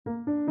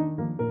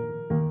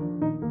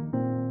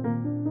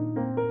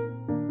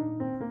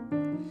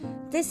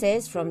This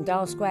is From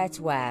Dial Square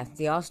to Where,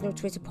 the Arsenal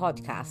Twitter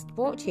podcast,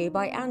 brought to you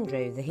by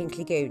Andrew, the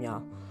Hinkley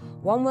Gooner.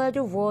 One word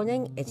of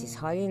warning, it is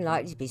highly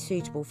unlikely to be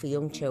suitable for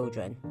young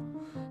children.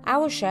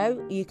 Our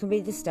show, You Can Be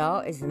the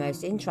Star, is the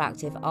most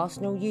interactive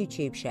Arsenal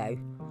YouTube show.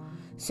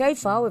 So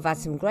far, we've had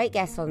some great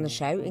guests on the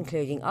show,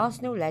 including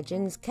Arsenal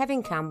legends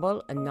Kevin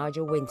Campbell and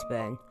Nigel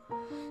Winterburn.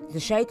 The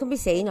show can be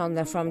seen on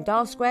the From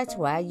Dial Square to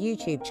Where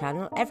YouTube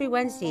channel every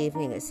Wednesday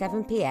evening at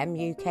 7 p.m.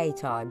 UK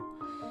time.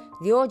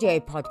 The audio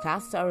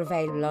podcasts are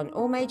available on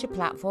all major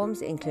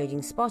platforms,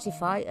 including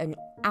Spotify and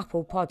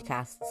Apple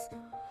Podcasts.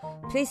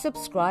 Please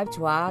subscribe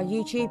to our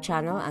YouTube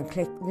channel and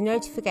click the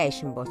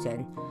notification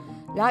button.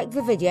 Like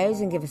the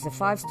videos and give us a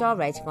 5-star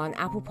rating on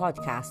Apple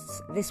Podcasts.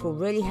 This will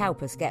really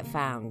help us get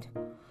found.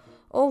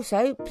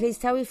 Also, please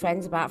tell your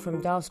friends about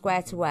From Dial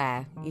Square to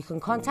Where. You can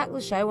contact the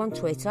show on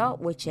Twitter,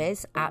 which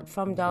is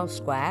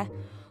 @FromDialSquare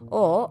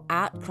or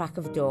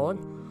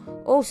 @CrackOfDawn.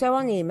 Also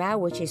on email,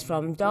 which is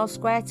from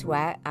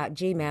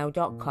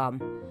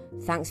dialsquaretowhere@gmail.com.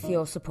 Thanks for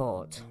your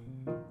support.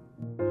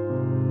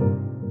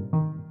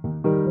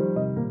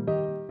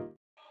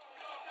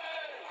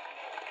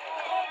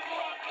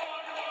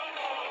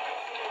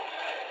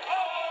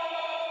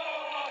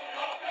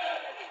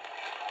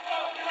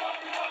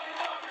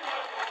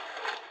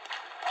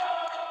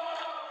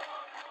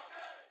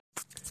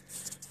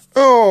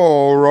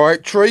 All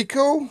right,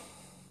 Treacle.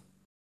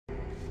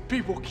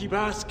 People keep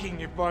asking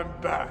if I'm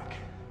back,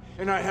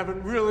 and I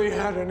haven't really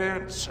had an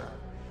answer.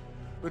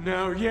 But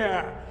now,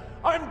 yeah,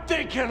 I'm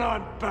thinking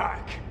I'm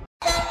back.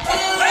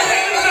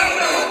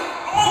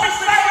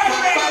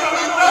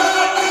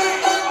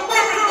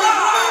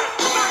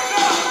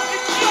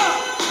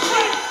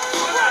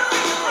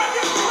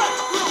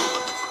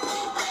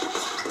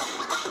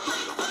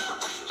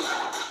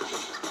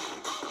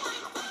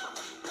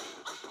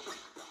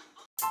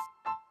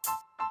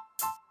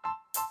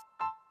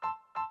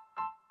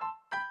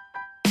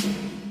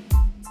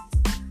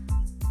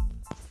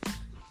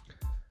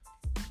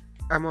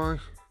 Am I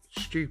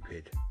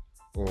stupid,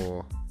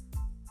 or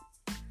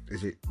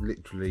is it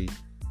literally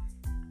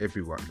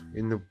everyone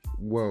in the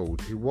world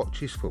who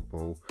watches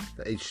football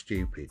that is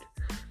stupid?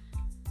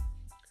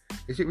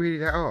 Is it really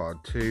that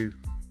hard to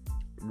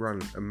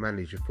run and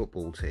manage a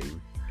football team,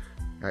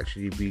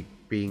 actually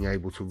being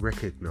able to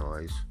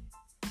recognise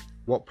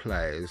what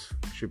players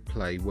should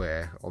play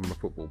where on the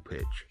football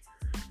pitch?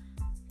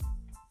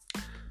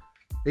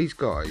 These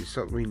guys,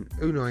 I mean,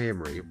 Unai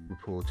Emery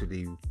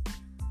reportedly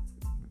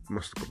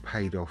must have got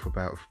paid off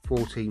about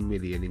 14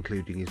 million,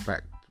 including his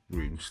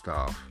backroom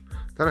staff.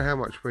 Don't know how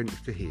much went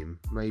to him,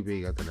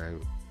 maybe, I don't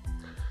know,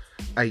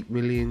 8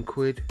 million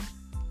quid.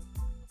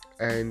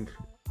 And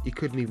he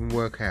couldn't even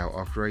work out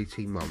after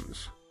 18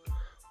 months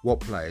what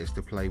players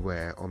to play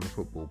where on the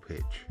football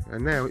pitch.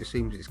 And now it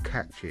seems it's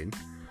catching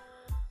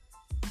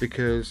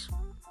because,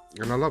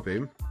 and I love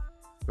him,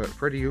 but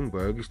Freddie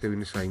Ljungberg is doing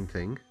the same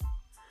thing.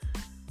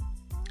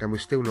 And we're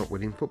still not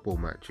winning football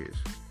matches.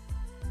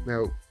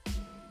 Now,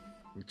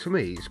 to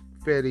me, it's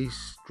fairly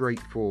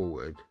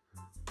straightforward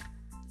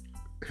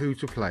who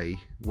to play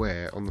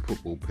where on the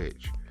football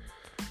pitch.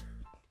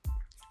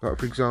 Like,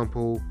 for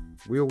example,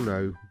 we all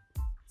know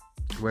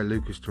where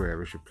Lucas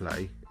Torreira should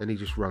play, and he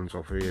just runs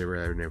off here,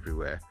 there and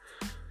everywhere.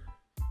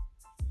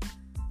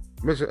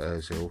 Mesut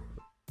Ozil,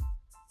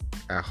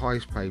 our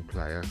highest paid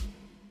player,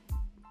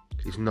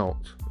 is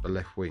not a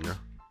left winger,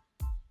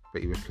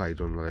 but he was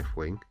played on the left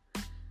wing.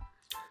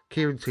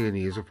 Kieran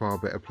Tierney is a far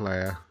better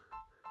player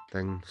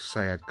than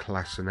Sead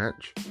Kolasinac,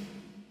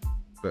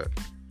 but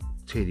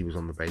Tierney was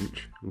on the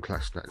bench and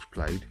Kolasinac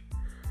played.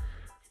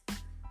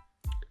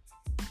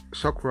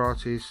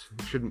 Socrates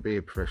shouldn't be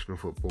a professional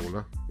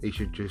footballer. He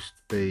should just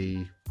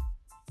be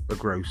a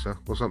grocer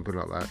or something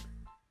like that,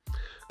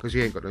 because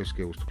he ain't got no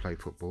skills to play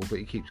football, but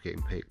he keeps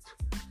getting picked.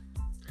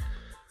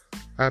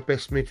 Our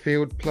best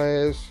midfield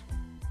players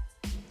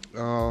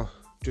are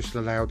just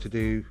allowed to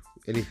do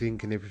anything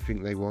and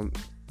everything they want,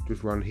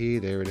 just run here,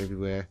 there and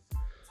everywhere,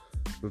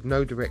 with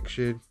no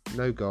direction,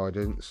 no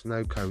guidance,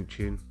 no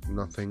coaching,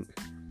 nothing.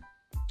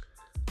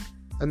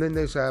 And then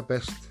there's our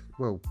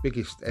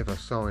biggest ever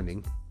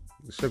signing,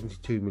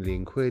 72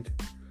 million quid,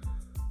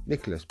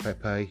 Nicolas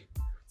Pepe,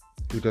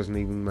 who doesn't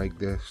even make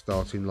the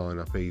starting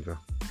lineup either.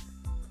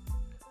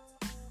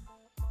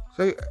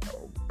 So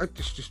it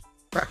just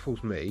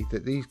baffles me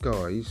that these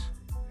guys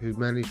who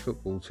manage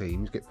football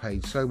teams get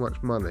paid so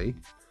much money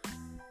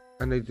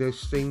and they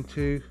just seem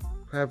to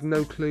have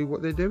no clue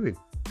what they're doing.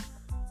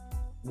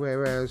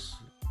 Whereas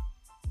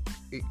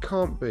it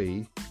can't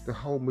be the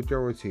whole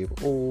majority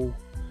of all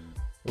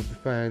of the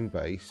fan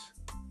base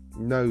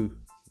know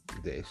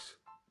this,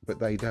 but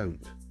they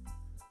don't.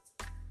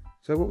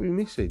 So what are we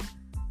missing?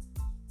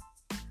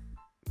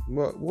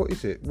 What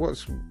is it?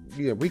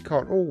 We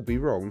can't all be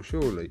wrong,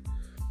 surely.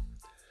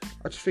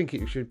 I just think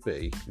it should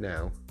be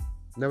now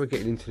we're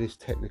getting into this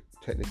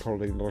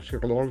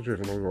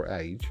technological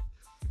age,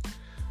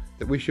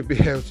 that we should be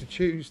able to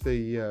choose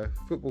the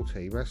football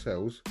team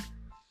ourselves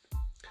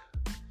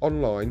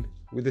online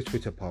with a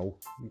Twitter poll,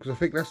 because I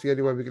think that's the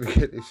only way we're going to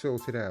get this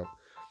sorted out.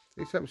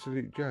 It's an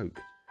absolute joke.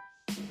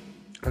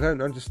 I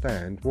don't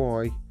understand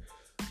why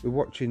we're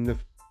watching the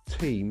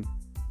team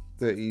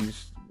that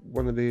is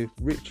one of the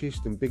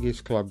richest and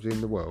biggest clubs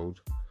in the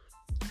world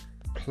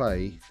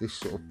play this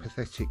sort of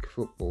pathetic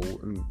football,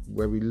 and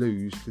where we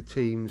lose to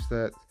teams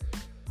that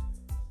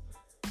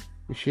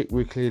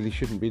we clearly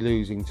shouldn't be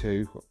losing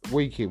to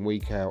week in,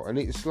 week out. And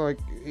it's like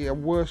a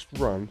worst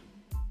run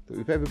that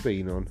we've ever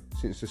been on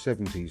since the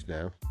 70s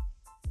now.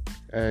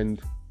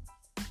 And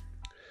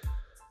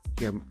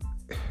yeah,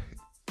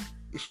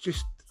 it's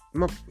just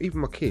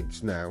even my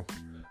kids now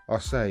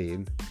are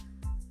saying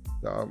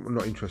that I'm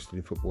not interested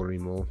in football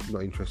anymore, I'm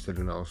not interested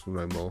in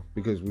Arsenal no more,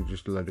 because we're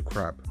just a load of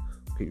crap,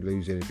 keep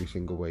losing every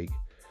single week.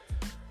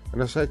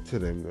 And I said to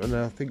them, and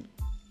I think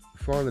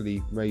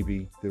finally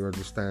maybe they're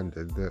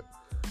understanding that,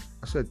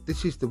 I said,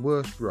 this is the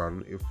worst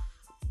run of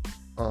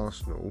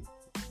Arsenal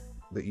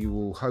that you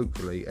will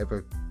hopefully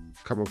ever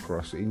come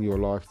across in your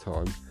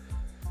lifetime,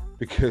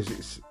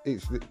 because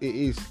it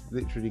is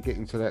literally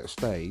getting to that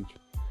stage.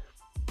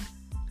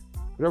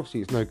 But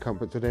obviously it's no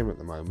comfort to them at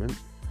the moment,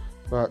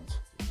 but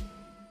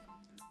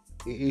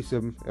it is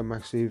a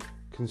massive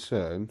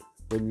concern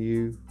when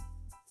you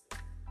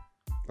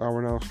are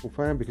an Arsenal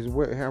fan, because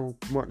how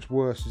much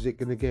worse is it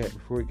going to get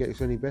before it gets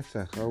any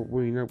better?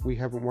 We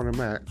haven't won a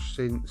match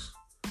since,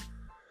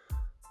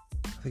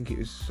 I think it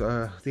was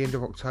the end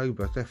of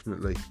October,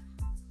 definitely.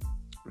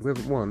 We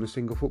haven't won a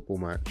single football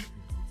match,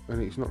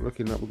 and it's not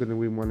looking like we're going to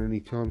win one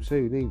anytime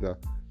soon either.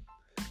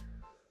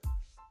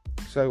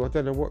 So I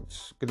don't know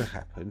what's going to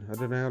happen. I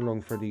don't know how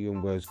long Freddie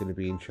Ljungberg's going to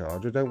be in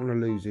charge. I don't want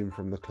to lose him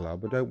from the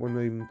club. I don't want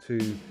him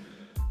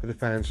for the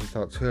fans to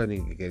start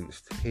turning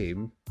against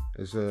him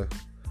as the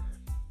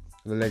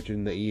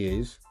legend that he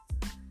is.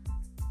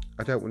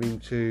 I don't want him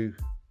to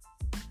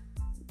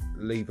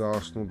leave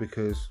Arsenal,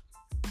 because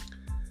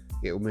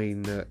it'll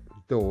mean that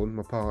Dawn,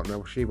 my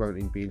partner, she won't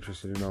even be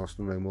interested in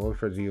Arsenal no more if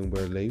Freddie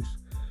Ljungberg leaves.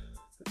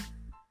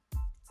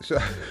 So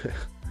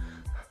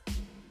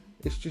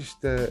it's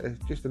just a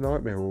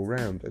nightmare all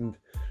round. And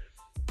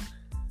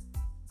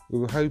we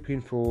were hoping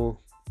for,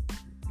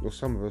 or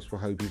some of us were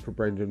hoping for,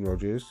 Brendan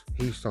Rodgers.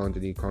 He signed a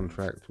new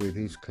contract with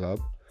his club,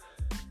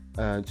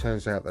 and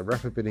turns out that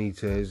Rafa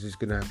Benitez is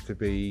going to have to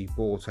be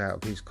bought out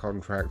of his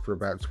contract for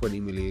about 20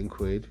 million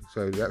quid,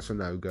 so that's a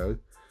no-go.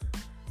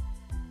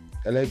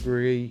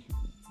 Allegri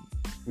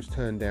was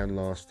turned down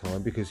last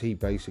time because he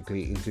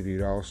basically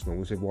interviewed Arsenal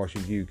and said, why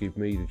should you give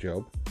me the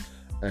job?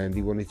 And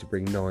he wanted to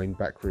bring 9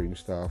 backroom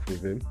staff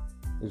with him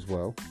as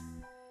well,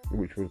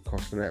 which would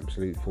cost an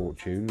absolute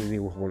fortune, and he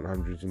will want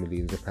hundreds of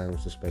millions of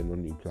pounds to spend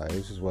on new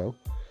players as well.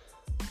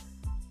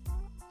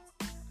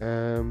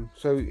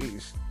 So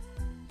it's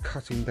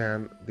cutting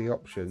down the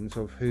options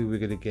of who we're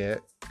going to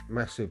get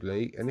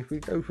massively, and if we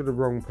go for the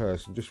wrong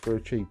person just for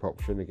a cheap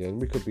option again,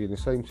 we could be in the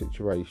same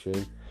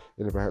situation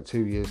in about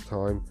 2 years'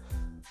 time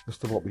as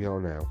to what we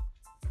are now.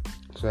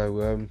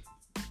 So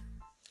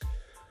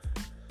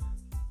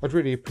I'd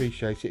really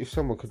appreciate it if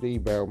someone could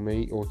email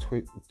me or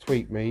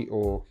tweet me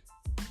or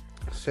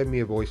send me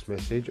a voice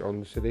message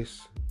onto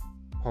this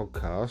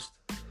podcast,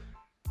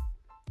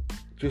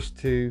 just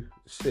to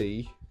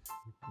see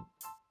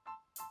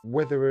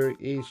whether it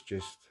is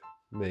just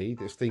me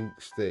that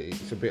thinks that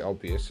it's a bit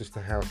obvious as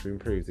to how to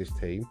improve this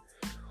team,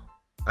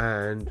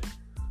 and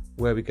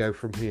where we go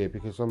from here,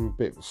 because I'm a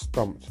bit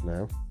stumped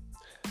now.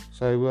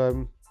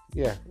 So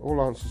yeah,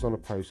 all answers on a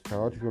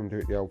postcard. If you want to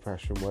do it the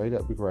old-fashioned way,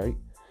 that'd be great.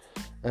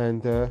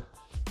 And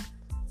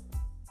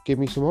give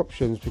me some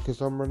options,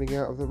 because I'm running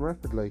out of them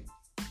rapidly.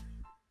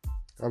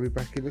 I'll be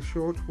back in a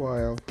short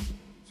while,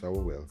 so I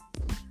will.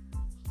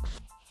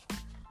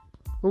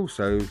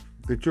 Also,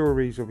 the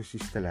jury's obviously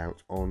still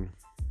out on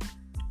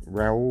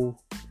Raul,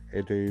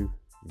 Edu,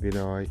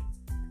 Vinay,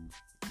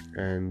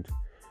 and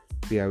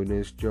the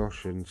owners,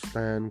 Josh and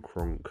Stan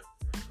Kroenke,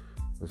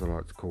 as I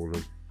like to call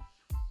them,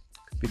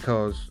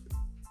 because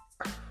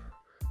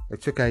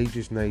it took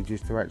ages and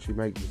ages to actually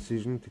make the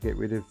decision to get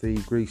rid of the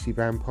greasy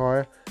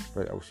vampire,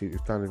 but obviously it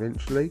was done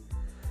eventually.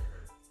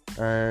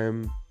 I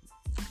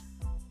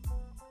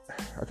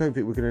don't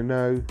think we're going to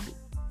know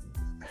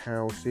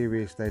how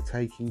serious they're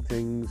taking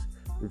things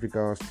with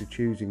regards to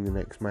choosing the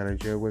next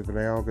manager, whether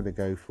they are going to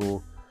go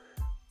for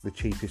the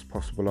cheapest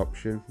possible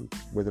option,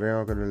 whether they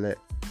are going to let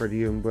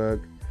Freddie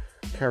Ljungberg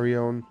carry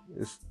on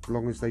as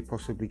long as they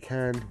possibly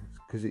can,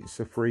 because it's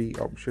a free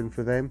option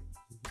for them,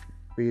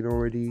 being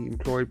already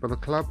employed by the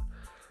club.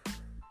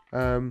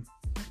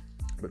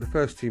 But the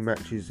first 2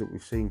 matches that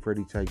we've seen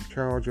Freddie take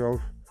charge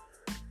of,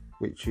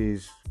 which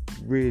is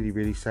really,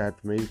 really sad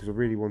for me, because I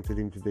really wanted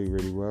him to do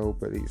really well,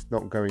 but it's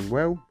not going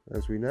well,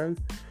 as we know.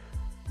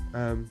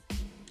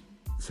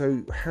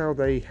 So how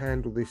they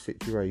handle this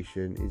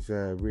situation is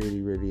a really,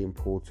 really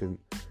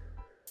important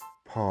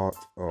part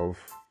of,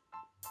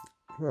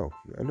 well,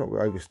 I'm not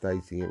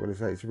overstating it when I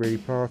say it's a really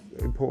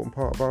important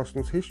part of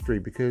Arsenal's history,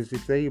 because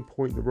if they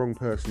appoint the wrong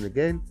person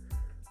again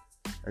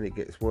and it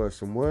gets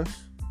worse and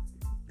worse,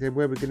 then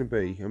where are we going to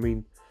be? I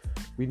mean,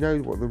 we know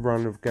what the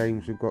run of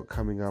games we've got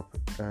coming up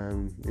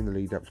in the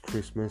lead up to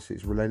Christmas.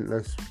 It's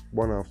relentless,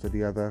 one after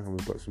the other, and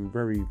we've got some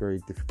very, very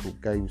difficult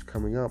games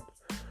coming up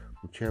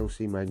with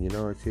Chelsea, Man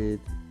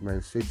United,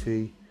 Man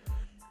City,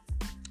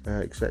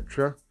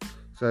 etc.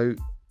 So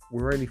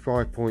we're only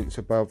 5 points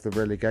above the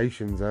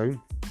relegation zone,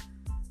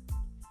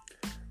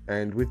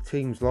 and with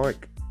teams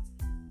like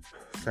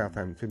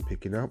Southampton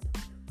picking up,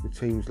 with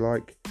teams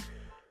like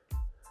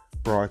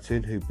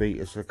Brighton, who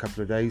beat us a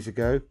couple of days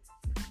ago,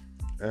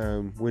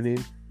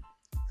 winning,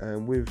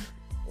 and with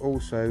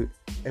also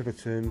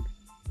Everton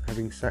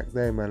having sacked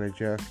their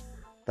manager,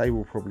 they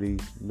will probably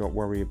not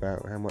worry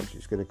about how much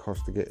it's going to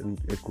cost to get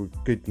a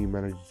good new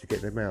manager to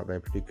get them out of their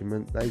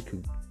predicament. They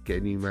could get a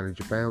new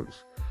manager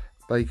bounce.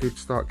 They could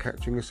start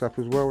catching us up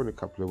as well in a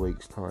couple of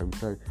weeks' time.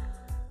 So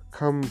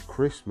come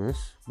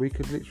Christmas, we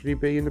could literally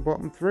be in the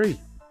bottom 3,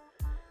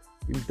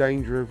 in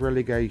danger of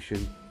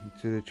relegation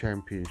to the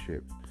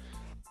Championship.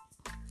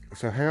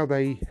 So how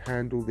they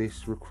handle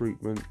this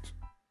recruitment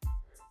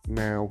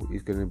now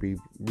is going to be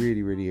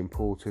really, really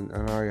important,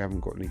 and I haven't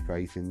got any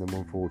faith in them,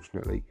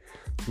 unfortunately,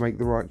 to make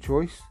the right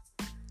choice.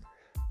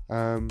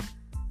 And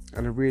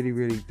I really,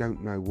 really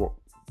don't know what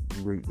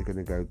route they're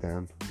going to go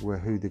down,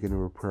 who they're going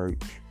to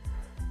approach.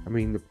 I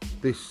mean,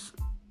 this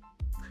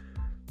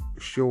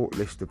short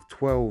list of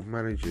 12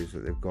 managers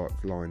that they've got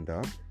lined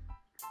up,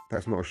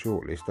 that's not a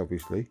short list,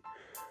 obviously.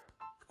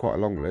 It's quite a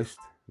long list.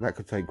 That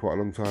could take quite a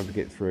long time to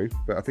get through,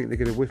 but I think they're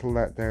going to whittle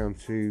that down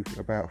to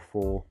about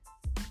 4.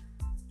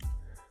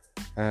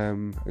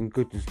 And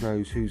goodness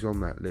knows who's on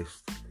that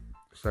list.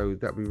 So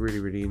that'll be really,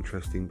 really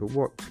interesting. But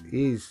what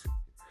is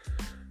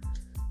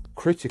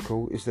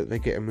critical is that they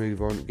get a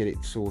move on, get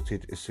it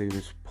sorted as soon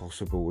as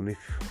possible. And if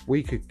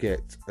we could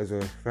get, as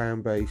a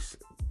fan base,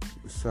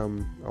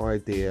 some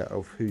idea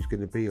of who's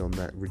going to be on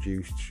that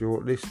reduced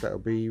shortlist, that'll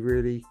be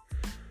really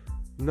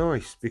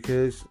nice,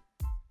 because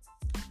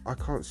I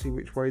can't see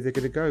which way they're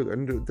going to go.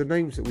 And the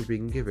names that we've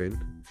been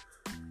given,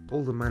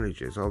 all the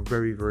managers are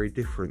very, very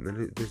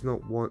different. There's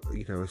not one,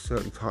 a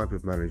certain type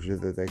of manager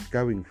that they're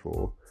going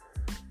for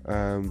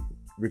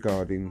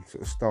regarding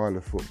sort of style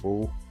of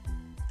football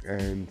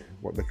and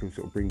what they can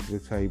sort of bring to the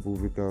table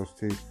with regards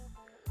to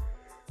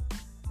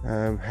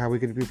how we're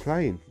going to be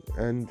playing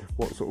and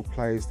what sort of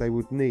players they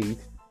would need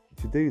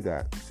to do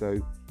that.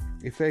 So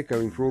if they're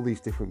going for all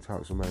these different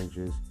types of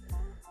managers,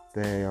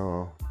 they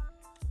are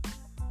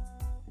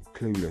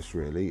clueless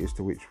really as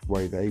to which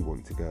way they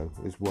want to go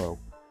as well,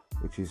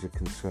 which is a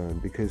concern,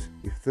 because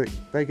if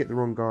they get the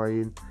wrong guy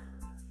in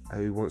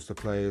who wants to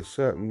play a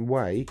certain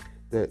way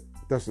that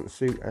doesn't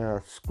suit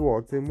our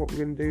squad, then what we're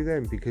going to do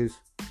then? Because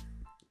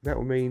that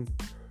will mean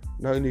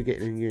not only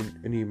getting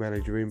a new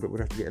manager in, but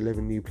we'll have to get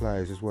 11 new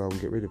players as well and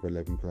get rid of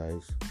 11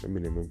 players at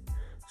minimum.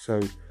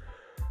 So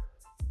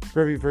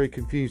very, very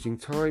confusing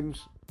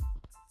times.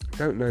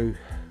 Don't know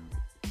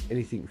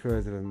anything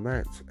further than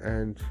that,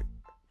 and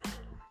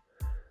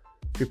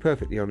to be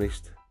perfectly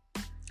honest,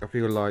 I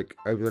feel like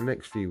over the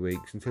next few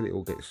weeks, until it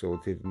all gets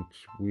sorted and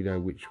we know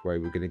which way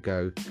we're going to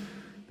go,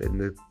 then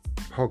the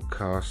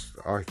podcast,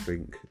 I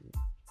think,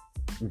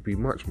 would be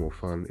much more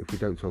fun if we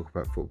don't talk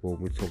about football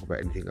and we talk about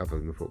anything other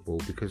than football,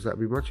 because that'd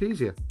be much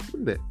easier,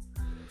 wouldn't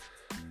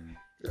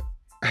it?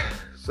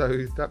 So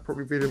that'd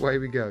probably be the way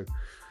we go.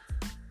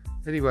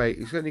 Anyway,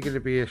 it's only going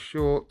to be a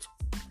short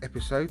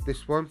episode,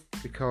 this one,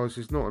 because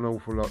there's not an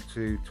awful lot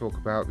to talk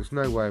about. There's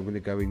no way I'm going to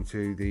go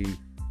into the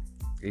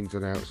ins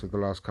and outs of the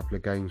last couple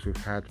of games we've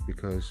had,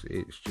 because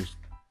it's just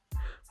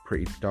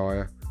pretty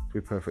dire, to be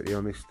perfectly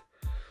honest.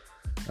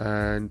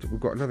 And we've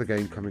got another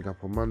game coming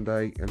up on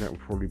Monday, and that will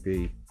probably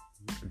be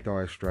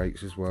dire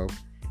straits as well.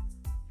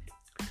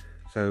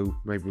 So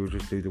maybe we'll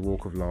just do the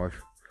walk of life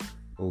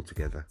all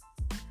together,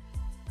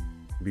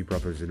 be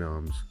brothers in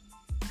arms.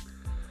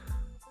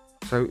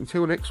 So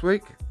until next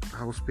week,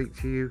 I will speak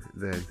to you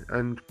then,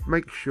 and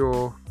make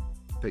sure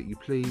that you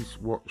please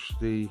watch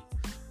the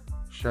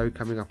show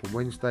coming up on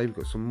Wednesday. We've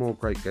got some more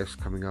great guests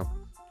coming up,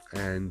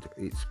 and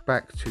it's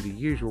back to the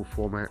usual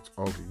format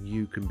of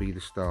You Can Be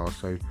the Star.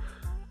 So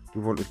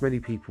we want as many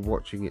people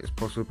watching it as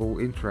possible,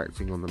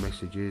 interacting on the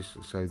messages,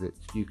 so that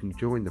you can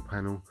join the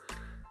panel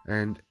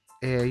and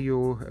air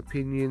your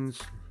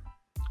opinions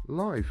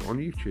live on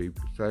YouTube.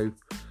 So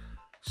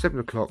 7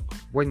 o'clock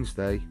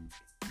Wednesday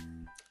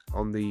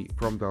on the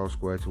From Dial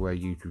Square to Air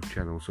YouTube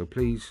channel. So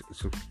please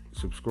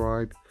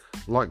subscribe,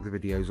 like the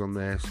videos on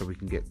there, so we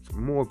can get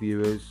more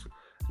viewers.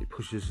 It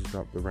pushes us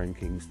up the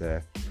rankings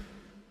there.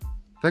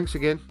 Thanks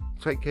again.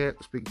 Take care.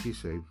 Speak to you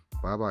soon.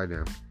 Bye bye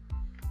now.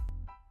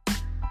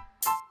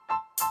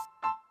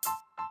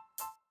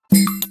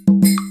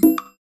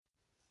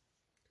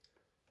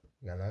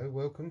 Hello,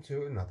 welcome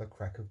to another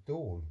Crack of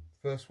Dawn.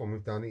 First one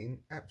we've done in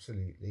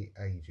absolutely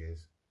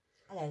ages.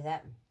 Hello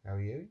there. How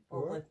are you?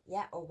 All good.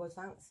 Yeah, all good,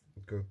 thanks.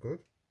 Good, good.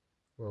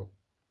 Well,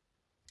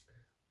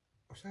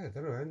 I don't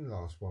know when the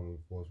last one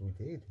was we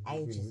did.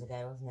 Ages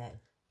ago, wasn't it?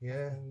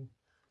 Yeah.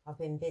 I've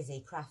been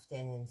busy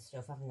crafting and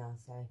stuff, haven't I?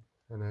 So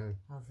I know.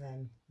 I've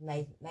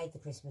made the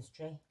Christmas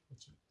tree,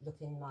 which is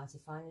looking mighty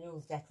fine, and all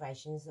the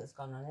decorations that's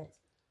gone on it.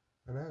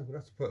 I know. We'll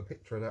have to put a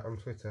picture of that on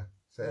Twitter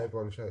so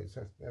everyone shows.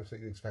 It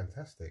absolutely looks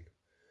fantastic.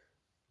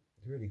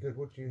 It's really good.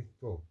 What do you?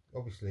 Well,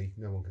 obviously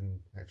no one can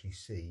actually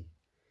see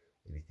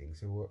anything.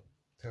 So what?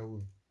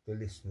 Tell the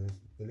listener,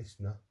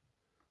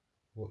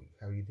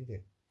 how you did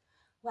it.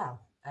 Well,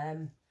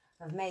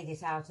 I've made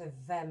it out of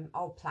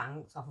old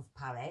planks off of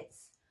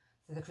pallets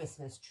for the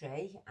Christmas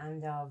tree,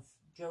 and I've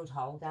drilled a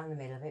hole down the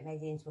middle of it,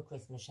 made it into a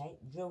Christmas shape,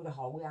 drilled a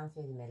hole down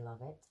through the middle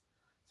of it,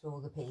 through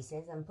all the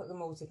pieces, and put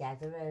them all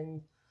together,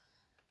 and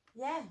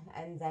yeah,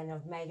 and then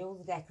I've made all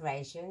the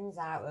decorations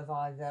out of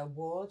either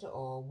wood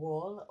or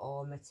wool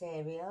or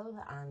material,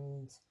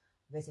 and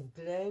a bit of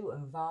glue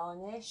and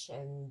varnish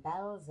and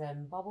bells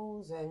and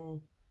bubbles,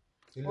 and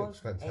it looks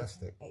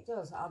fantastic. It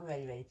does. I'm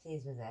really, really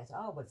pleased with it.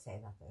 I would say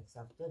that because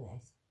I've done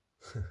it.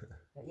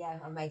 But yeah,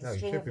 I made a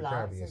string of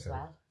lights as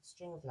well.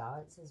 String of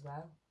lights as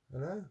well. I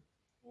know.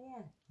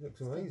 Yeah.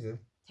 Looks amazing.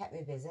 Kept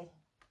me busy.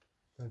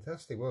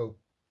 Fantastic. Well,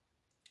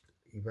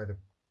 you've had a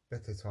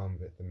better time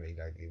of it than me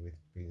lately with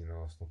being an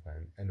Arsenal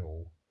fan and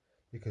all,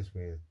 because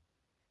we're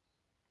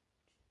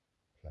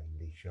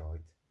plainly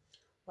shite.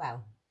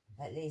 Well,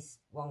 at least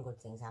one good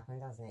thing's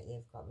happened, hasn't it?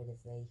 You've got rid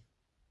of the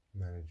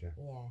manager.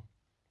 Yeah.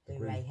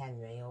 Ray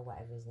Henry or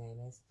whatever his name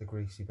is. The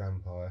greasy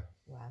vampire.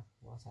 Well,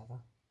 whatever.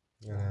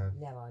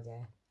 No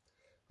idea.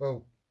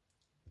 Well,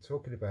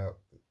 talking about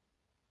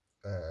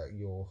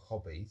your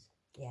hobbies.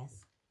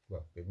 Yes.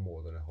 Well, a bit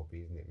more than a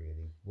hobby, isn't it,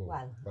 really? Well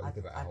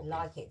I'd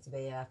like it to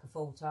be like a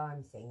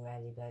full-time thing,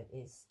 really, but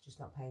it's just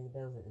not paying the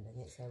bills at the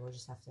minute, so we'll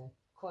just have to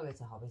call it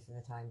a hobby for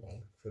the time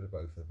being. For the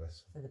both of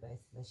us. For the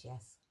both of us,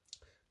 yes.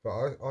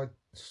 But I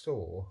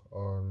saw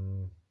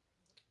on,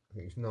 I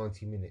think it was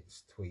 90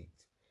 Minutes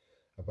tweet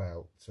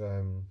about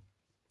an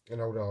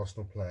old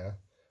Arsenal player,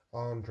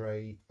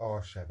 Andre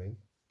Arshavin.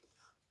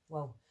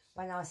 Well,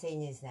 when I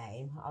seen his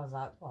name, I was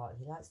like, what?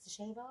 He likes to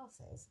shave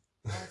arses?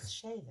 Likes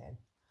shaving?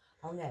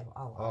 Oh no!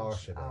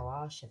 Arshavin.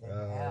 Arshavin.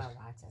 Right,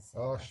 I see.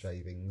 Arse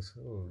shavings.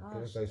 Oh,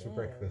 gonna go for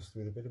breakfast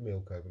with a bit of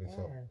milk over the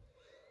top.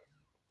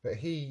 But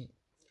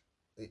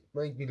it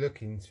made me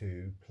look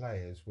into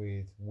players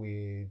with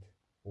weird,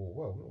 or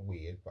well, not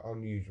weird, but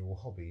unusual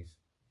hobbies.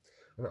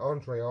 And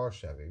Andre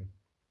Arshavin,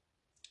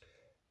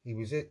 he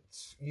was at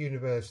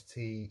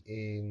university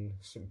in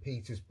St.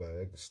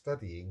 Petersburg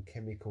studying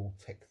chemical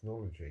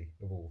technology,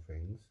 of all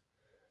things.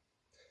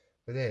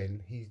 But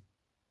then he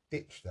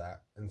ditched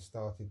that and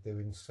started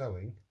doing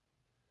sewing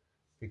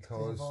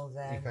because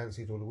he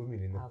fancied all the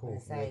women in the class. I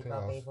was going to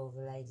say, all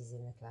the ladies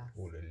in the class.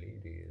 All the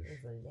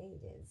ladies. All the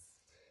ladies.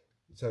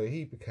 So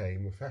he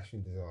became a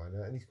fashion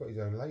designer, and he's got his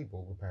own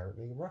label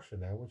apparently in Russia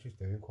now, which is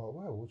doing quite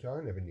well, which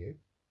I never knew.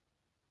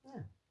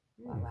 Yeah.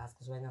 Well, that's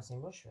because we're not in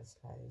Russia, I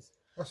suppose.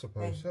 I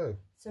suppose so.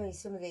 So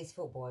some of these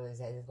footballers,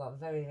 they've got a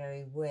very,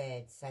 very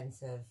weird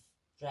sense of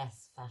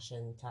dress,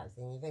 fashion type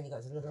thing. You've only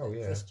got to look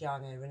at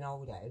Cristiano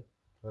Ronaldo.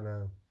 I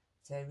know.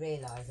 To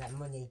realise that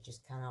money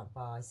just cannot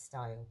buy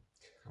style.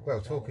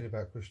 Well, talking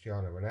about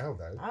Cristiano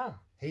Ronaldo,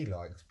 he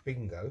likes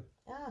bingo.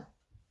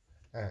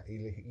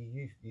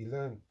 He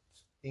learnt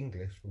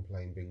English from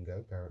playing bingo,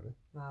 apparently.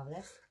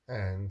 Marvellous.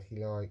 And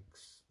he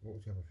likes, what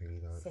was the other thing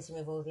he likes? Sitting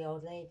with all the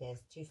old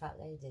ladies, two fat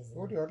ladies.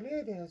 All the old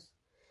ladies.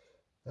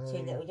 Two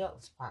little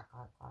ducks, quack,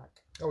 quack, quack.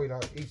 Oh,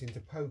 he's into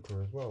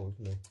poker as well,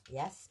 isn't he?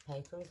 Yes,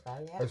 poker as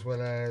well, yeah. As well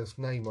as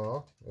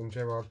Neymar and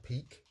Gerard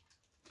Piqué.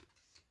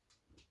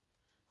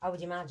 I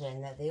would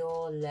imagine that they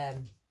all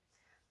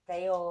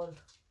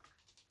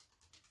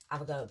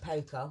have a go at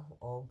poker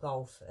or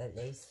golf at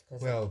least.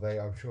 Well,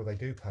 I'm sure they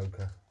do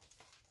poker,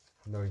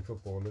 knowing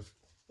footballers.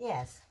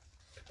 Yes.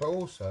 But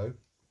also,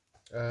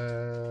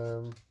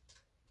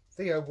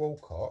 Theo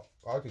Walcott,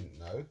 I didn't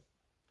know,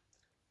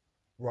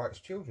 writes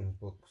children's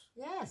books.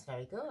 Yes,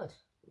 very good.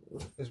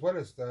 As well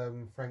as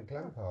Frank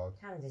Lampard.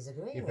 Can't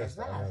disagree as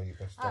well. I know you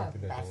best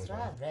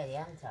read, really,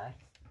 haven't I?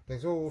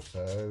 There's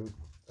also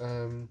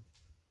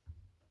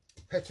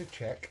Petr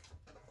Cech,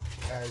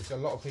 as a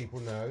lot of people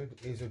know,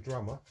 is a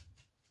drummer.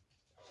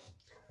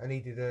 And he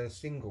did a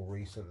single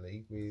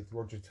recently with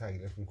Roger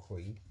Taylor from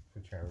Queen for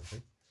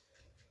charity.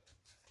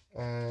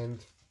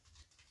 And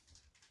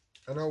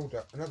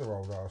another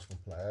old Arsenal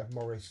player,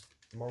 Moritz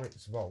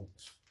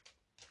Volz,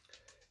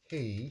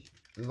 he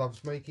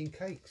loves making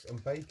cakes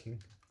and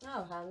baking.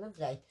 Oh, how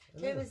lovely.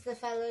 Who was the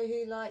fellow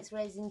who likes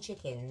raising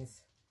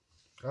chickens?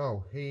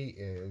 Oh, he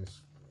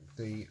is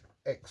the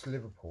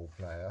ex-Liverpool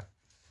player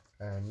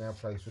and now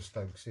plays for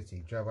Stoke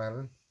City, Joe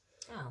Allen.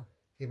 Oh.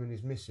 Him and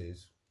his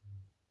missus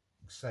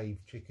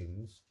save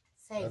chickens.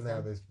 And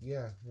now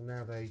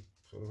they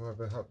sort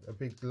of have a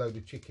big load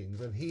of chickens,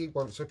 and he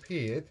once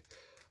appeared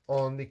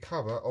on the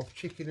cover of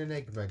Chicken and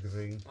Egg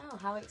magazine. Oh,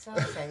 how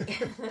exciting.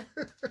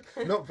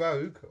 Not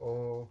Vogue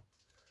or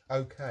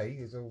OK,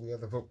 as all the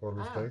other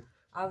footballers do.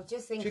 I was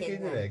just thinking...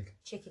 Chicken and Egg.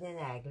 Chicken and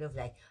Egg,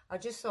 lovely. I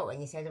just thought when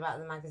you said about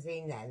the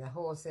magazine then, the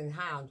Horse and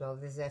Hound, well,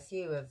 there's a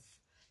few of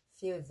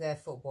the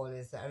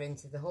footballers that are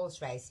into the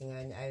horse racing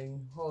and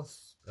own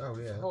horses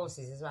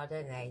as well,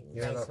 don't they?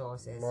 Yeah, race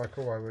horses.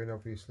 Michael Owen,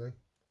 obviously.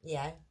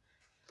 Yeah.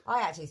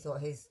 I actually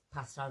thought his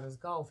pastime was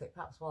golf. It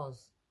perhaps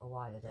was. a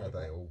while ago. Oh,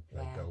 they all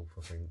play golf,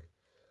 I think.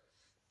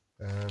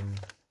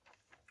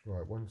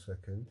 Right, 1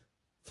 second.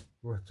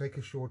 We'll take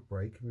a short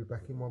break and we'll be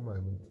back in 1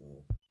 moment.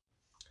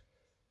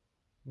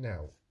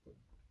 Now,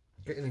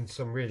 getting into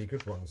some really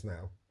good ones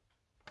now.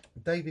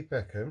 David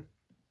Beckham,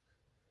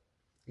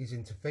 he's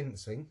into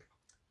fencing.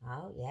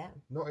 Oh, yeah.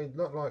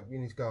 Not like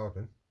in his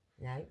garden.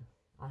 No.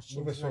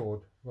 With a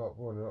sword. Well,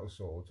 they're not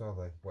swords, are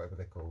they? Whatever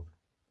they're called.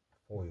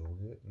 Foils,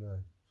 is it? No,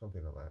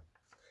 something like that.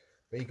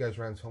 But he goes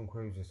around Tom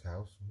Cruise's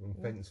house and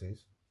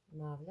fences.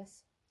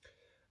 Marvellous.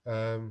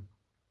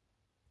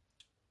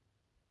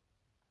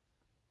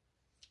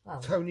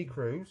 Tony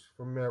Cruz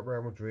from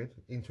Real Madrid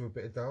into a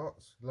bit of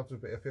darts. Loves a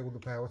bit of Phil the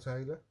Power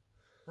Taylor.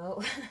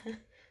 Oh.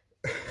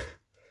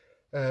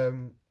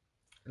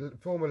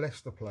 Former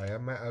Leicester player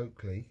Matt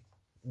Oakley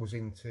is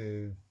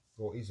into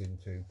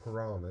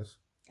piranhas.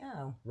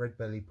 Oh. Red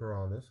belly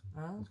piranhas.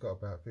 Oh. He's got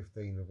about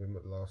 15 of them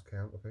at the last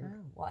count, I think.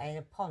 Oh. What, in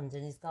a pond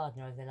in his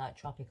garden, or are they like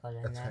tropical?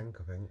 A tank,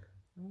 I think.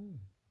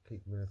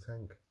 Keep them in a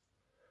tank.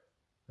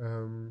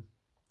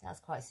 That's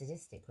quite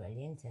sadistic,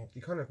 really, isn't it?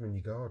 You can't have them in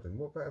your garden.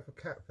 What about if a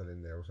cat fell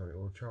in there or something,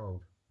 or a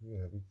child?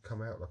 Yeah, they'd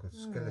come out like a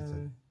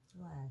skeleton.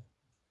 Well.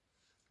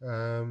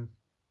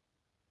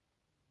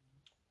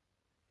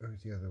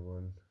 Who's the other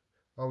one?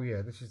 Oh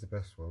yeah, this is the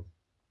best one.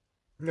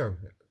 No,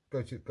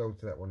 go to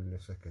that one in a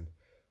second.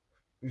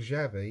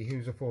 Xavi,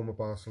 who's a former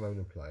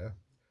Barcelona player,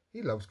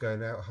 he loves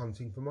going out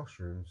hunting for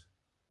mushrooms.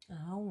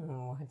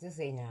 Oh, does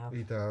he now?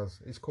 He does.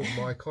 It's called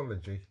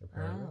mycology,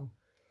 apparently.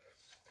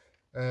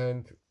 Oh.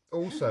 And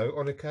also,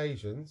 on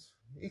occasions,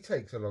 he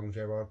takes along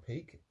Gerard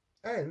Piqué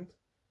and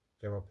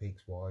Gerard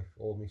Piqué's wife,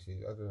 or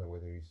Mrs. I don't know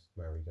whether he's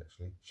married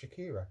actually.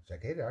 Shakira.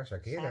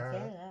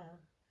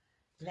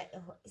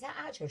 Is that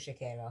actual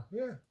Shakira?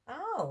 Yeah.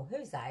 Oh,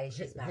 who's that?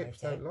 She's married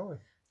Hips to? don't lie.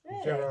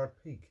 Really? Gerard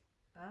Piqué.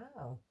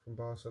 Oh. From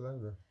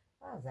Barcelona.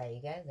 Well, there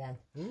you go then.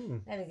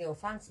 Maybe they all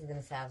fancy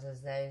themselves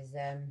as those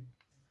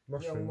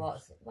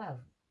mushrooms.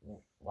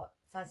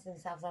 Fancy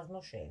themselves as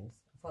mushrooms?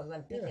 I thought they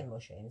went picking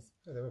mushrooms.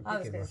 Yeah, I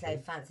was going to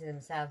say fancy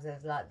themselves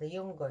as like the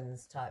young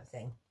guns type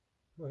thing.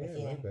 Well,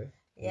 yeah, maybe.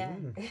 Yeah.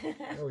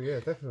 Oh, yeah,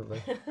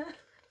 definitely.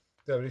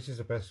 No, this is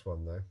the best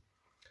one,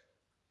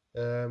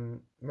 though.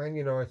 Man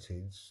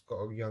United's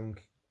got a young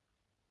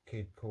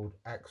kid called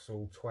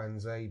Axel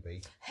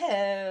Twanzebe.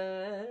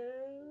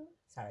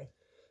 Sorry.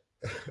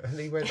 And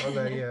he went on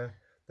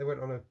they went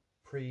on a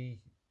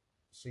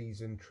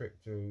pre-season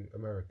trip to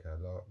America,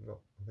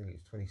 I think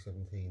it's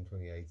 2017,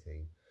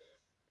 2018.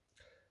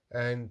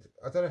 And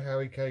I don't know how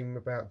he came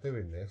about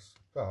doing this,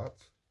 but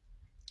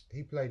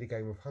he played a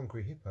game of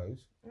Hungry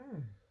Hippos,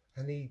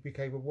 and he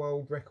became a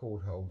world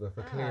record holder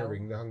for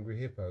clearing the Hungry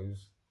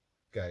Hippos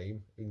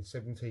game in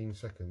 17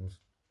 seconds.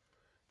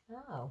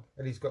 Oh.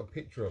 And he's got a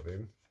picture of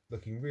him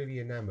looking really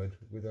enamoured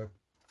with a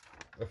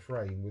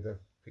frame with a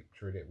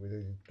picture in it with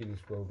a Guinness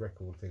World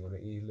Record thing on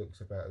it. He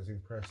looks about as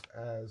impressed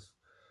as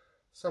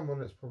someone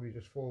that's probably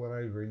just fallen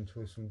over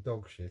into some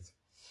dog shit.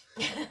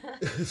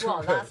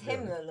 Well, that's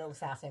him that looks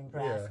that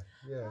impressed.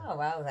 Yeah. Oh,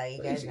 well, there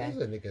you go. He's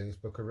in the Guinness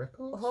Book of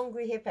Records.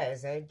 Hungry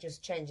Hippos, though,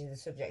 just changing the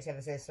subject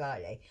ever so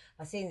slightly.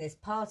 I've seen this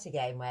party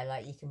game where,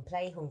 like, you can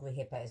play Hungry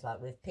Hippos,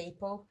 like, with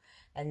people,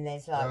 and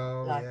there's,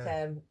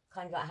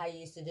 kind of like how you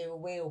used to do a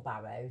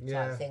wheelbarrow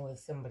type thing with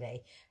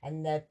somebody,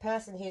 and the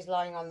person who's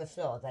lying on the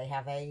floor, they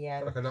have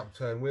a... like an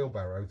upturned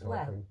wheelbarrow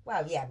type thing.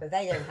 Well, yeah, but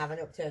they don't have an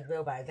upturned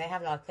wheelbarrow. They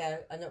have, like,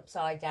 an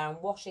upside-down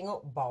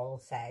washing-up bowl,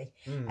 say,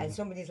 and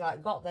somebody's,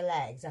 like, got the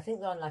legs. I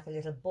think they're on, like, a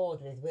little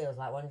board with wheels,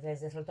 like one of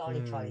those little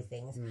dolly trolley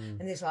things, and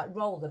they just, like,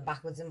 roll them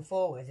backwards and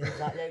forwards, and there's,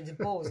 like, loads of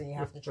balls, and you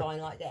have to try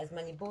and, like, get as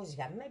many balls as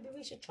you can. Maybe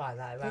we should try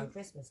that around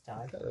Christmas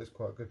time. That was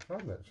quite good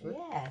fun, actually.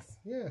 Yes.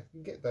 Yeah,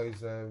 you get those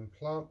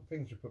plant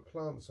things you put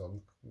plants on,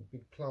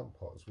 big plant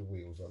pots with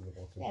wheels on the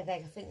bottom. Yeah,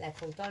 I think they're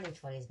called dolly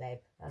trolleys, babe.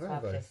 That's what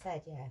I've just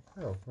said, yeah.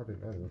 Oh, I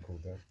didn't know they were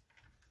called that.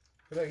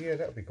 But yeah,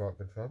 that would be quite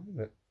good fun,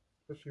 wouldn't it?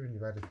 Especially when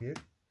you've had a few.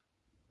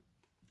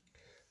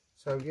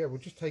 So yeah, we'll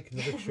just take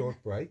another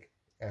short break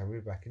and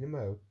we're back in a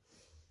mo.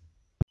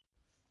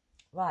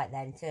 Right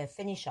then, to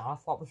finish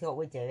off, what we thought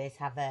we'd do is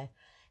have a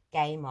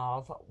game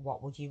of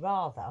What Would You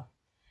Rather.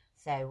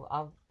 So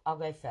I'll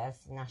go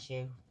first and ask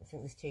you. I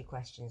think there's 2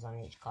 questions on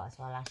each card,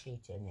 so I'll ask you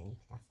 2 and then you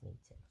can ask me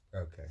 2.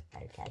 Okay.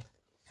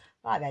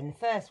 Right then, the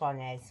first one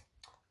is,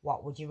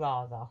 what would you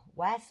rather?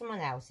 Wear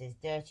someone else's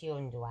dirty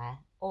underwear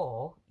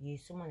or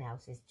use someone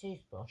else's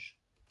toothbrush?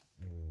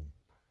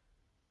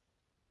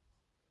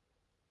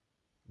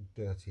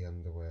 Dirty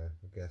underwear,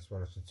 I guess.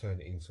 One has to turn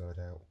it inside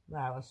out.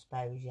 Well, I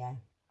suppose, yeah.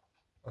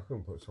 I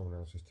couldn't put someone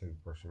else's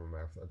toothbrush in my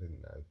mouth that I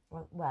didn't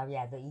know. Well,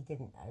 yeah, but you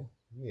didn't know.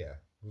 Yeah,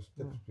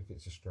 if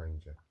it's a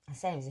stranger.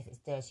 Same as if it's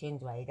dirty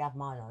underwear, you'd have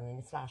mine on in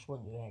a flash,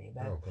 wouldn't you, really?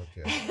 But... Oh, God,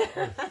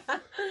 yeah.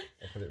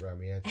 I'll put it round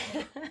my head.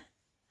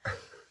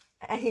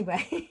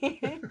 Anyway,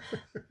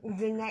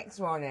 the next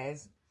one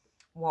is,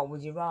 what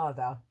would you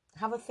rather?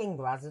 Have a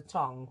finger as a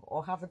tongue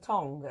or have a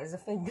tongue as a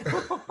finger?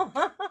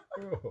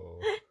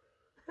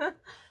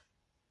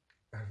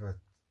 Have a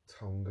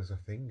tongue as a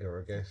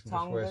finger, I guess, and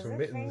Tongue just wear as some a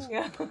mittens.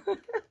 Finger.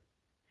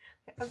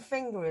 A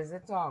finger as a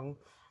tongue.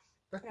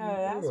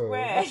 that's weird.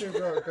 Imagine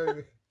like going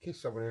to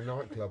kiss someone in a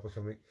nightclub or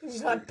something.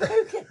 It's like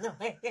poking them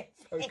in the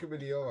Poke them in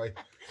the eye.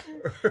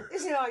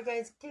 This is like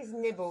going to kiss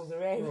nibbles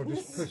around. Or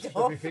just push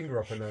stuff. your finger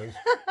up her nose.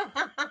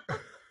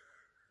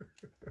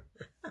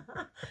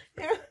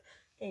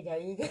 Here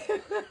you go.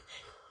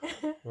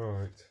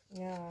 Right.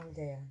 Oh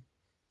dear.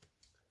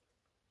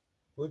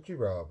 Would you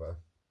rather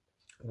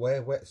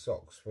wear wet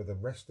socks for the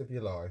rest of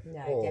your life,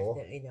 No, or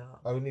definitely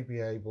not.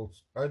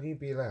 only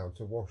be allowed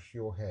to wash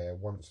your hair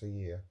once a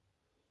year?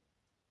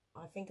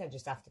 I think I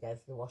just have to go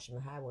for the washing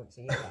my hair once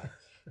a year.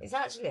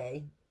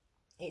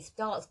 It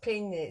starts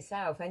cleaning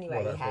itself anyway.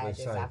 Well, Your that's hair what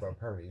they does say, have. but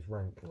apparently it's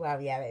rank. Well,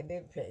 yeah, it'd be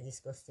pretty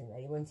disgusting,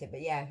 really, wouldn't it?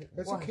 But yeah,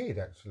 There's a kid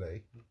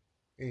actually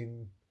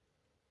in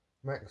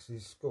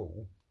Max's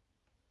school.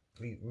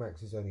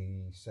 Max is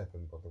only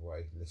 7, by the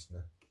way,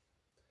 listener.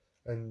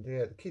 And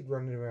yeah, the kid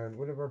running around,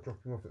 whenever I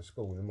drop him off at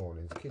school in the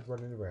morning, the kid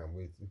running around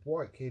with a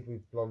white kid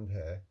with blonde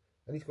hair,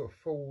 and he's got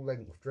full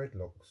length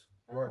dreadlocks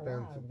right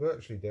down to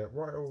virtually down,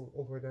 right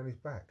all the way down his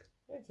back.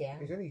 Good, yeah.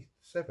 He's only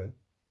 7.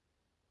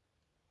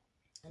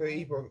 So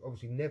he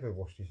obviously never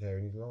washed his hair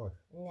in his life.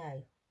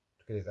 No.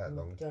 To get it that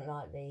long. Don't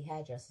like the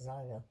hairdressers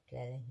either,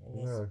 clearly. And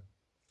his No.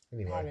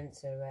 Anyway.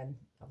 parents are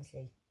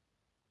obviously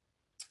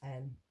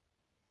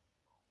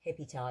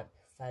hippie type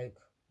folk,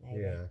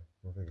 maybe. Yeah,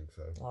 I think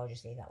so. I'll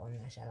just leave that one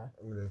there, shall I?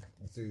 I'm going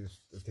to do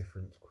a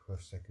different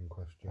second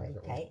question.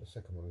 Okay. The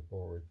second one is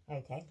boring.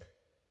 Okay.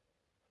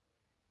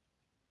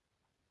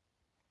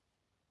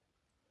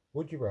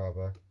 Would you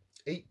rather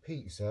eat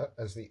pizza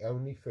as the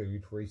only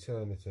food for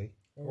eternity,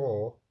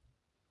 or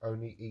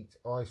only eat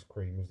ice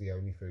cream as the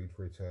only food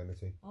for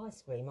eternity?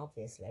 Ice cream,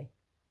 obviously.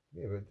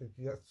 Yeah, but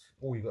that's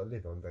all you got to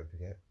live on, don't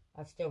forget.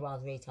 I'd still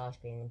rather eat ice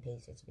cream than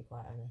pizza, to be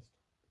quite honest.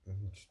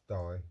 And you just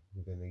die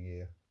within a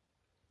year.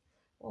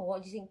 Well,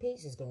 what do you think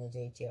pizza's going to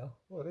do to you?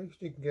 Well, at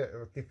least you can get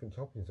different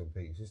toppings on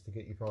pizzas to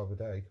get you 5 a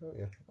day, can't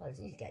you? Well,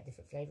 you get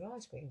different flavour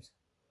ice creams.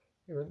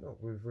 Yeah, but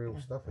not with real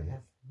stuff in I it.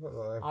 have. Not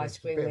like Ice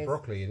a cream bit of with-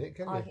 broccoli in it,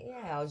 can you?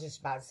 Yeah, I was just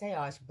about to say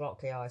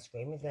broccoli ice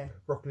cream with the...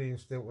 Broccoli and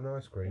Stilton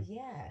ice cream.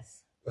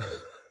 Yes.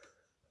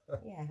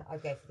 Yeah,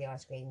 I'd go for the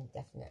ice cream,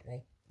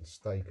 definitely.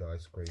 Steak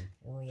ice cream.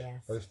 Oh,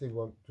 yes. I just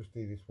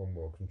do this one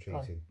more, 'cause I'm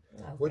cheating.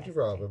 Oh, Would you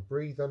definitely. rather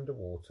breathe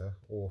underwater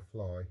or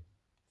fly?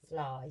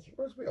 Fly.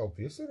 Well, it's a bit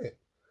obvious, isn't it?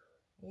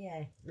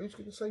 Yeah. Who's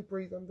going to say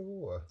breathe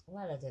underwater?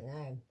 Well, I don't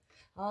know.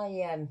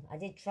 I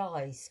did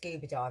try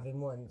scuba diving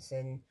once,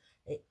 and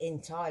in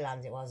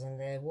Thailand it was, and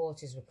the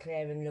waters were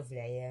clear and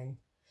lovely. And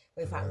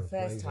in fact, the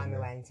first time I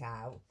went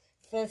out,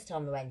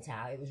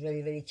 it was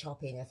really, really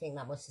choppy, and I think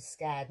that must have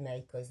scared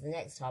me, because the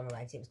next time I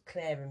went, it was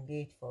clear and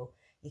beautiful.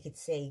 You could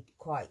see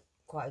quite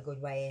a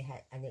good way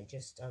ahead, and it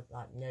just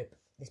like, nope,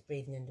 this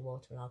breathing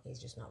underwater malarkey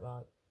is just not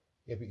right.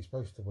 Yeah, but you're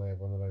supposed to wear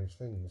one of those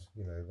things,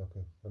 you know, like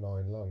an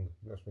iron lung.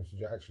 You're not supposed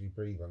to actually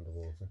breathe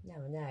underwater. No,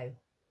 I know,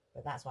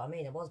 but that's what I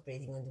mean. I was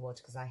breathing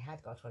underwater because I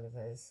had got one of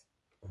those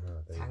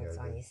There tanks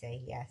on, you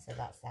see. Yeah, so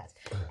that's that.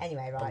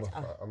 Anyway, right.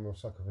 I'm a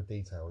sucker for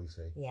detail, you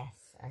see.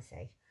 Yes, I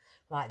see.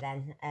 Right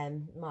then,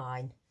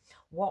 mine.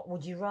 What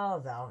would you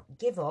rather?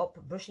 Give up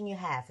brushing your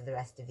hair for the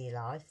rest of your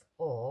life,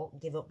 or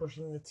give up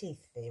brushing your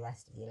teeth for the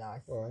rest of your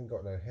life? Well, I ain't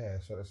got no hair,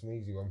 so that's an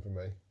easy one for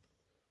me.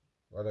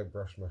 I don't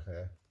brush my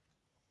hair.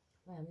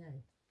 Well, no.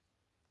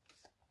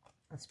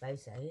 I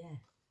suppose so, yeah.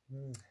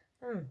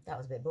 That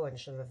was a bit boring. I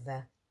should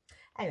have...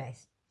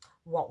 Anyways,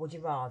 what would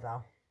you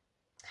rather?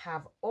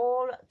 Have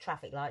all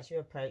traffic lights you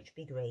approach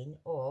be green,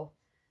 or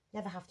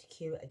never have to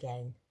queue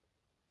again?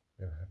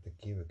 Never have to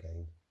queue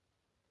again.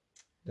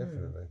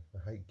 Definitely.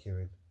 I hate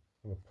queuing.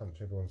 I'm going to punch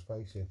everyone's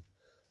face in.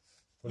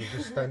 When I'm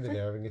just standing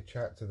there having a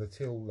chat to the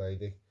till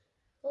lady.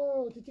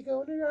 Oh, did you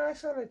go on a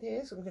nice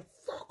holidays? I'm going,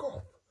 fuck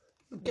off.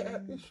 Get out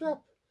of the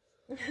shop.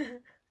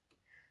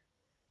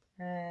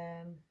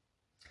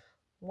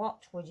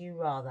 What would you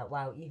rather?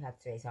 Well, you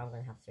had 3, so I'm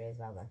going to have 3 as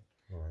well then.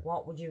 Right.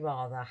 What would you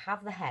rather?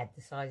 Have the head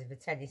the size of a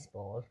tennis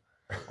ball,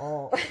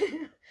 or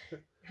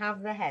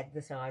have the head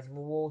the size of a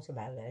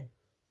watermelon?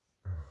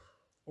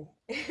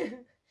 It's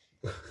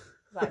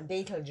like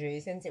Beetlejuice,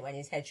 isn't it, when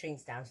his head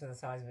shrinks down to the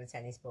size of a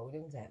tennis ball,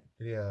 doesn't it?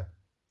 Yeah.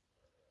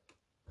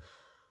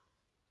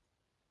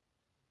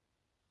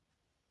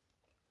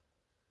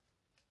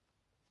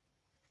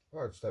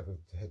 I'd just have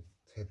a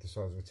head the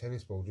size of a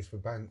tennis ball just for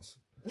bants.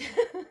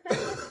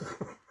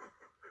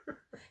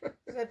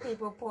 So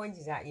people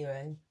pointed at you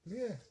and...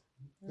 Yeah.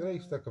 At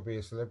least I could be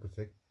a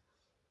celebrity.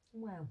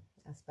 Well,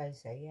 I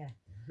suppose so, yeah.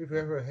 If you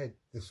ever a head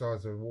the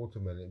size of a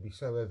watermelon, it'd be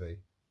so heavy.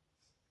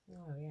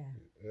 Oh, yeah.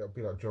 It'd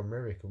be like John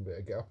Merrick and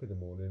get up in the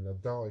morning and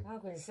I'd die. I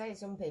was going to say,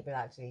 some people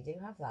actually do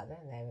have that,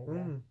 don't they?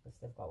 Because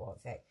they've got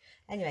what's it.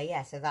 Anyway,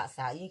 yeah, so that's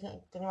that. You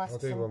going to ask I'll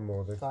do one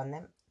more then. Go on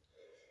then.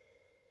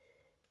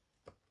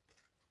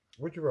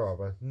 Would you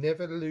rather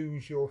never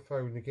lose your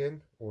phone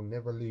again or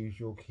never lose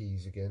your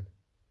keys again?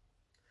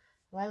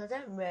 Well, I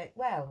don't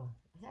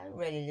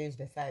really lose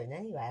my phone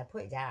anyway. I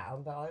put it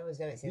down, but I always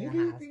know it's in You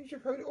the house. use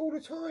your phone all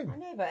the time. I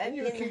know, but And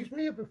you accuse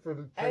me of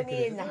taking only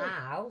it in the as well.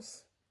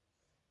 house.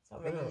 It's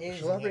not really losing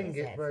Shall I it, ring is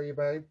it for you,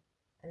 babe?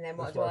 And then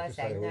what That's do what I I have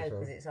to say? say No, also.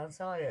 because it's on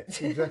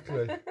silent.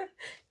 Exactly.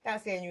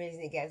 That's the only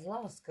reason it gets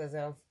lost, because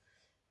I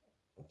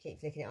keep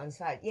flicking it on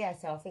silent. Yeah,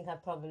 so I think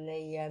I'd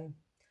probably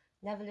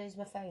never lose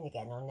my phone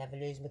again, or never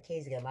lose my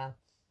keys again. Well,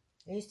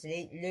 I used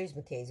to lose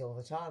my keys all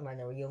the time when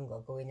I was younger,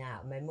 going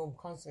out. My mum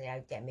constantly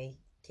would get me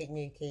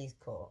new keys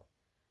caught.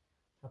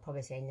 I'll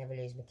probably say never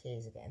lose my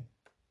keys again.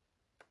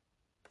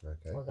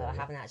 Okay. Although I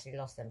haven't actually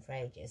lost them for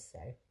ages, so.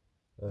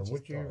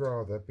 Would you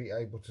rather be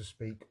able to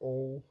speak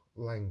all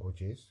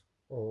languages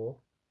or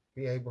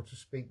be able to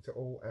speak to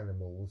all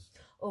animals?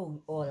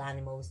 Oh, all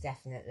animals,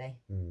 definitely.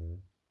 Hmm.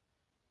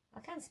 I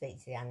can speak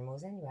to the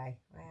animals anyway.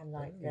 I am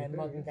like you do,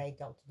 modern yeah. day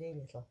Dr.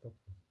 Dolittle.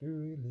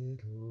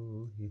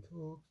 Doolittle, he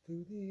talks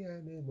to the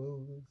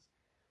animals.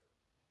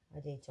 I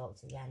do talk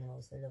to the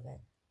animals, they love it.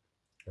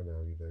 I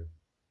know you do.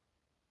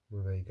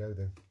 Well, there you go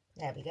then.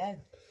 There we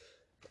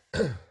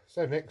go.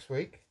 So next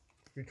week,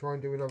 we try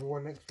and do another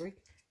one next week.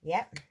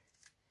 Yep.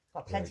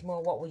 Got plenty Great.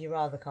 more What Would You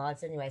Rather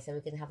cards anyway, so we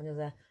can have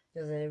another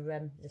little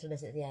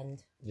bit at the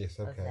end Yes,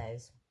 of okay.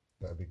 those.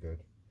 That'd be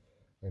good.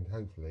 And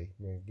hopefully,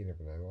 you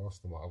never know,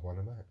 Arsenal might have won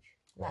a match.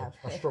 Well,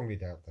 I strongly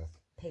doubt that.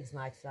 pigs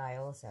might fly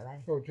also, eh?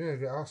 Well, do you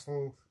know,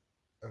 Arsenal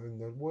are in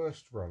the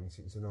worst run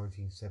since the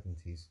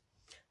 1970s.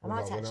 I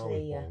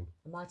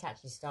might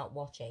actually start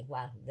watching,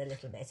 well, the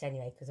little bit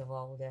anyway, because of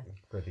older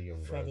Freddie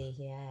Youngberg. Freddie,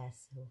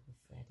 yes. Oh,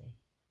 Freddie.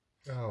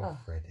 Oh,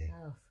 Freddie.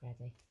 Oh,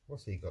 Freddie.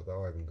 What's he got that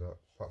I haven't got,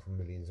 apart from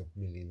millions of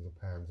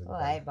pounds? In the Oh, I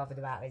bank? ain't bothered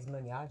about his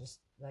money. I just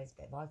raise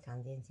a bit of eye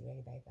candy into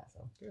really, babe, that's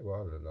all. Yeah,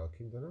 well, I look like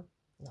him, don't I?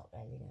 Not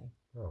really, no.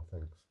 Oh,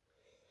 thanks.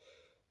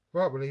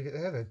 Right, we'll leave it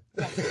there then.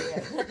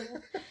 Yes,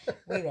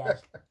 we will.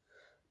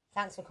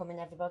 Thanks for coming,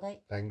 everybody.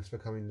 Thanks for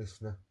coming,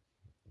 listener.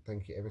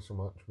 Thank you ever so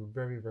much. We're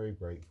very, very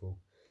grateful.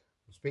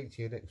 We'll speak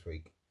to you next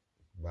week.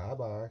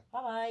 Bye-bye.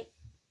 Bye-bye.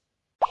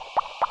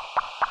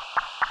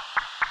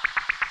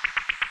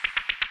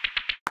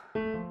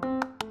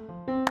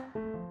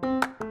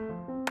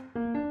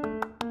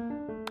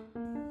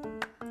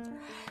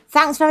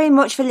 Thanks very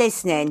much for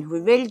listening. We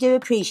really do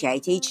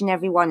appreciate each and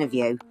every one of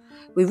you.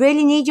 We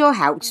really need your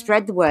help to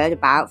spread the word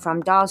about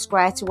From Dial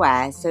Square to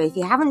Where, so if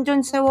you haven't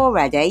done so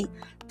already,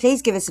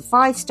 please give us a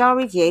 5-star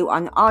review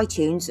on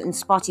iTunes and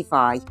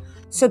Spotify.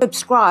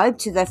 Subscribe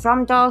to the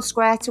From Dial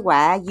Square to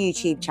Where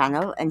YouTube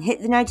channel and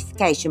hit the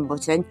notification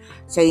button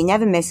so you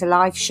never miss a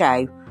live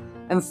show.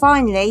 And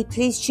finally,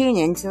 please tune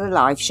in to the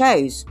live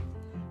shows.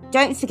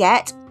 Don't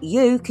forget,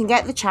 you can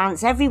get the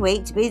chance every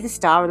week to be the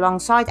star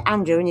alongside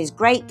Andrew and his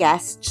great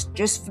guests,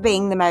 just for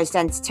being the most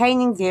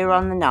entertaining viewer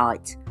on the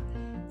night.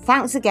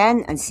 Thanks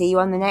again, and see you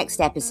on the next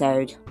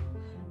episode.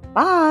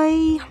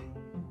 Bye!